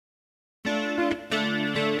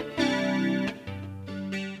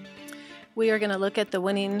We are going to look at the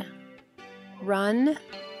winning run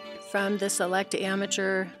from the Select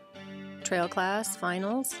Amateur Trail Class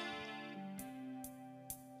Finals.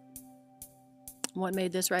 What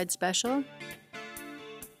made this ride special?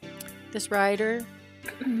 This rider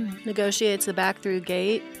negotiates the back through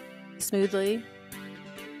gate smoothly.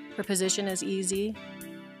 Her position is easy.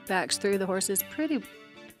 Backs through. The horse is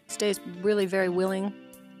stays really very willing.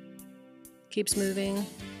 Keeps moving.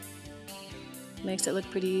 Makes it look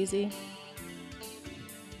pretty easy.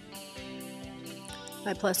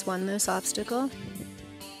 I +1 this obstacle.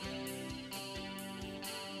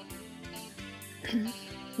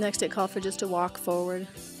 Next, it called for just a walk forward.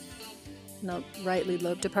 No right lead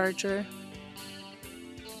lope departure.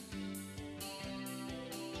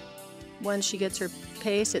 Once she gets her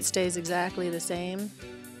pace, it stays exactly the same.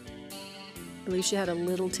 I believe she had a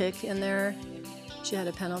little tick in there. She had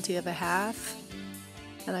a penalty of a half,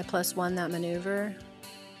 and I +1 that maneuver.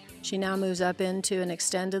 She now moves up into an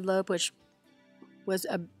extended lope, which was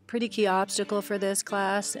a pretty key obstacle for this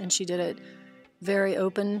class, and she did it very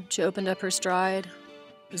open. She opened up her stride.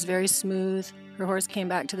 It was very smooth. Her horse came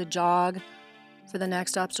back to the jog for the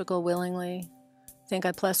next obstacle willingly. I think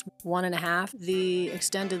I +1.5. The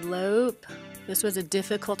extended lope. This was a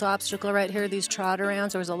difficult obstacle right here. These trot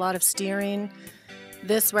arounds, there was a lot of steering.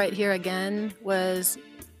 This right here again was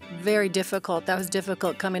very difficult. That was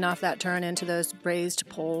difficult coming off that turn into those raised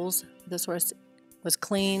poles. This horse was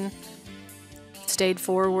clean, stayed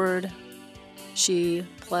forward. She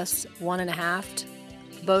 +1.5.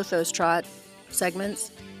 Both those trot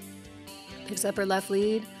segments. Picks up her left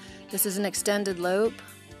lead. This is an extended lope.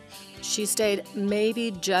 She stayed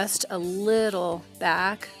maybe just a little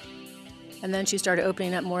back, and then she started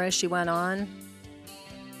opening up more as she went on.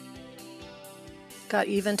 Got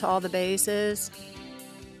even to all the bases.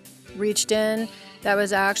 Reached in. That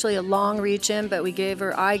was actually a long reach in, but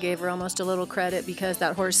I gave her almost a little credit because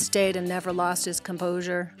that horse stayed and never lost his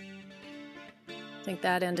composure. I think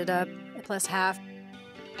that ended up +1/2.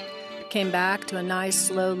 Came back to a nice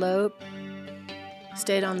slow lope.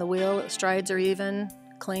 Stayed on the wheel. Strides are even,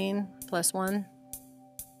 clean, +1.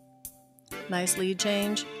 Nice lead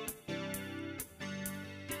change.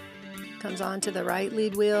 Comes on to the right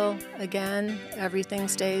lead wheel. Again, everything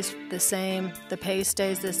stays the same. The pace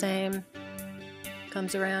stays the same.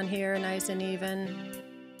 Comes around here, nice and even.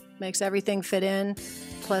 Makes everything fit in,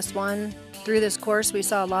 +1. Through this course, we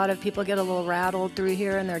saw a lot of people get a little rattled through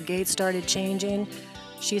here and their gait started changing.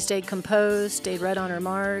 She stayed composed, stayed right on her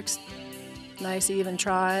marks. Nice even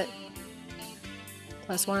trot,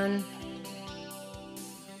 +1.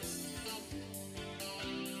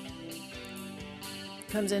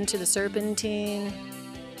 Comes into the serpentine.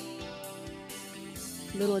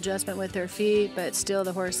 Little adjustment with her feet, but still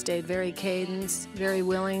the horse stayed very cadenced, very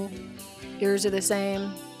willing. Ears are the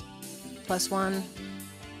same, +1.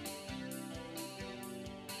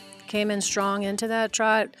 Came in strong into that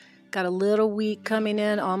trot. Got a little weak coming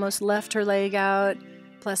in, almost left her leg out,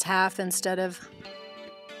 +1/2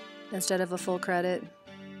 instead of a full credit.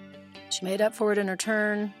 She made up for it in her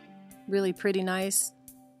turn. Really pretty nice,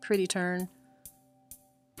 pretty turn.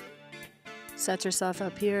 Sets herself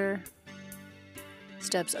up here.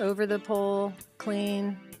 Steps over the pole,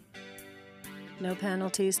 clean. No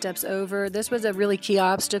penalty, steps over. This was a really key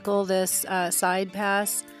obstacle, this side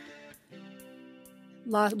pass.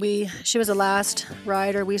 She was the last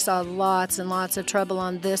rider. We saw lots and lots of trouble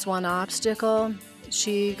on this one obstacle.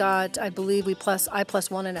 She got, I believe, I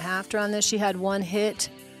 +1.5 her on this. She had one hit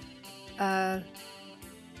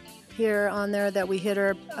here on there that we hit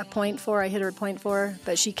her a point for. I hit her a point for,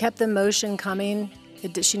 but she kept the motion coming.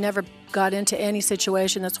 She never got into any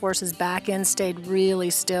situation. This horse's back end stayed really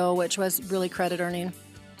still, which was really credit earning.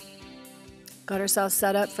 Got herself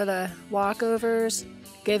set up for the walkovers.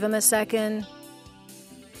 Gave him a second.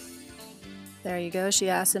 There you go. She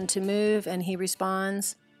asked him to move, and he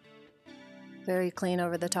responds. Very clean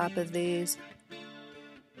over the top of these.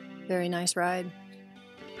 Very nice ride.